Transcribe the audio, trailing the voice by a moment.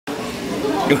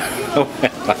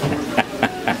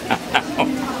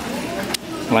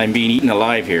Well, I'm being eaten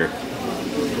alive here.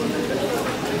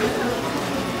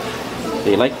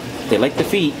 They like the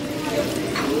feet.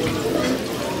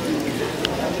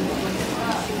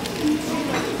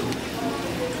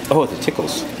 Oh, the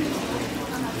tickles.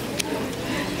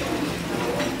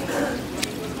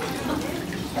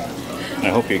 I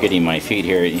hope you're getting my feet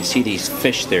here. You see these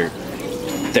fish? They're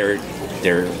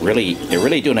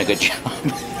really doing a good job.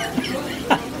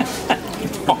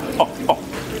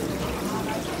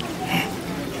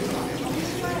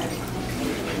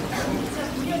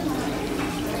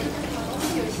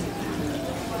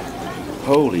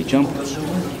 Holy jumpers.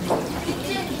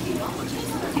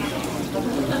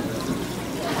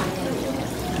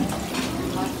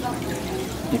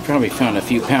 You probably found a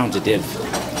few pounds of div.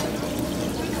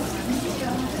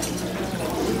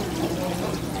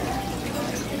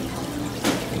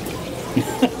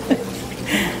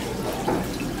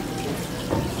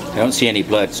 I don't see any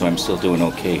blood, so I'm still doing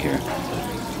okay here.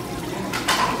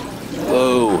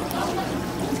 Whoa!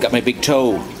 Got my big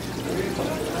toe.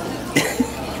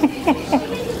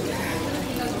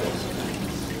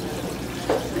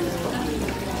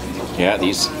 Yeah,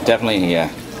 these definitely,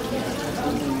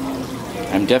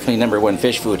 I'm definitely #1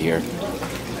 fish food here.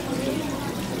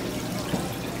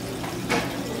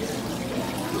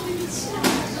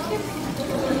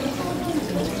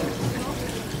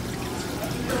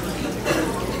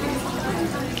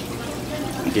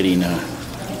 I'm getting,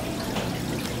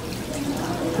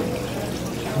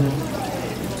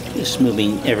 just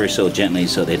moving ever so gently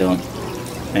so they don't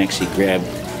actually grab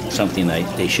something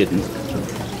that they shouldn't.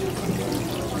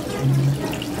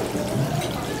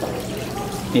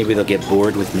 Maybe they'll get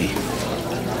bored with me.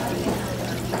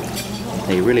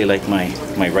 They really like my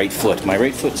right foot. My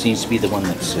right foot seems to be the one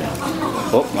that's...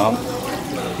 oh, well,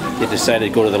 they decided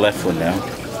to go to the left one now.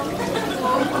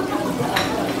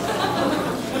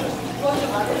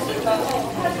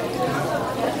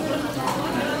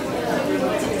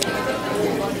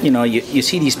 You know, you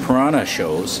see these piranha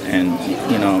shows, and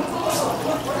you know,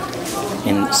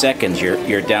 in seconds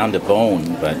you're down to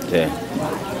bone, but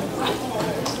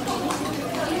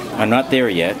I'm not there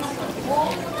yet.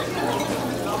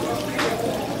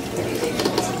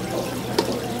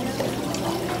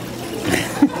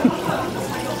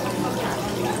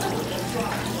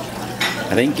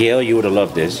 I think, Gail, you would have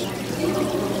loved this.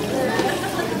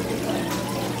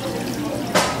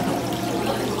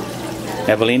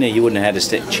 Evelina, you wouldn't have had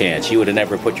a chance. You would have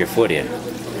never put your foot in.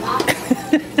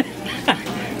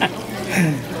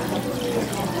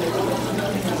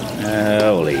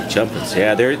 Holy jumpers!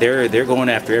 Yeah, they're going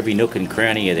after every nook and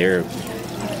cranny of their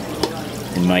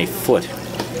in my foot.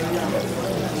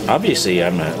 Obviously,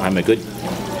 I'm a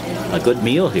good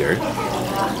meal here.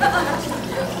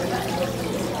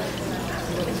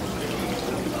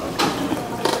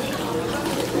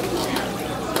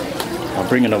 I'll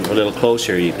bring it up a little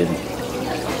closer. You can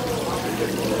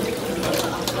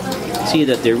see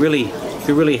that they're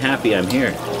really happy I'm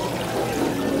here.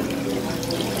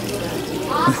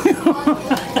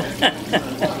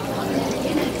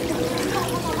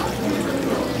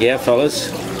 Yeah,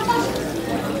 fellas.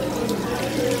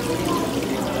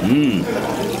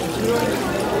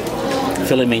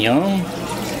 Filet mignon.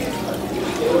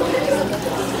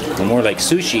 Or more like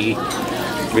sushi,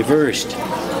 reversed.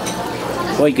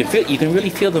 Well, you can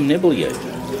really feel them nibble you.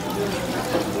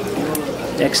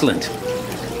 Excellent.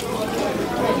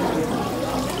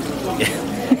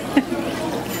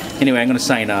 Anyway, I'm going to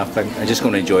sign off. I'm just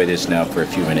going to enjoy this now for a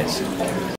few minutes.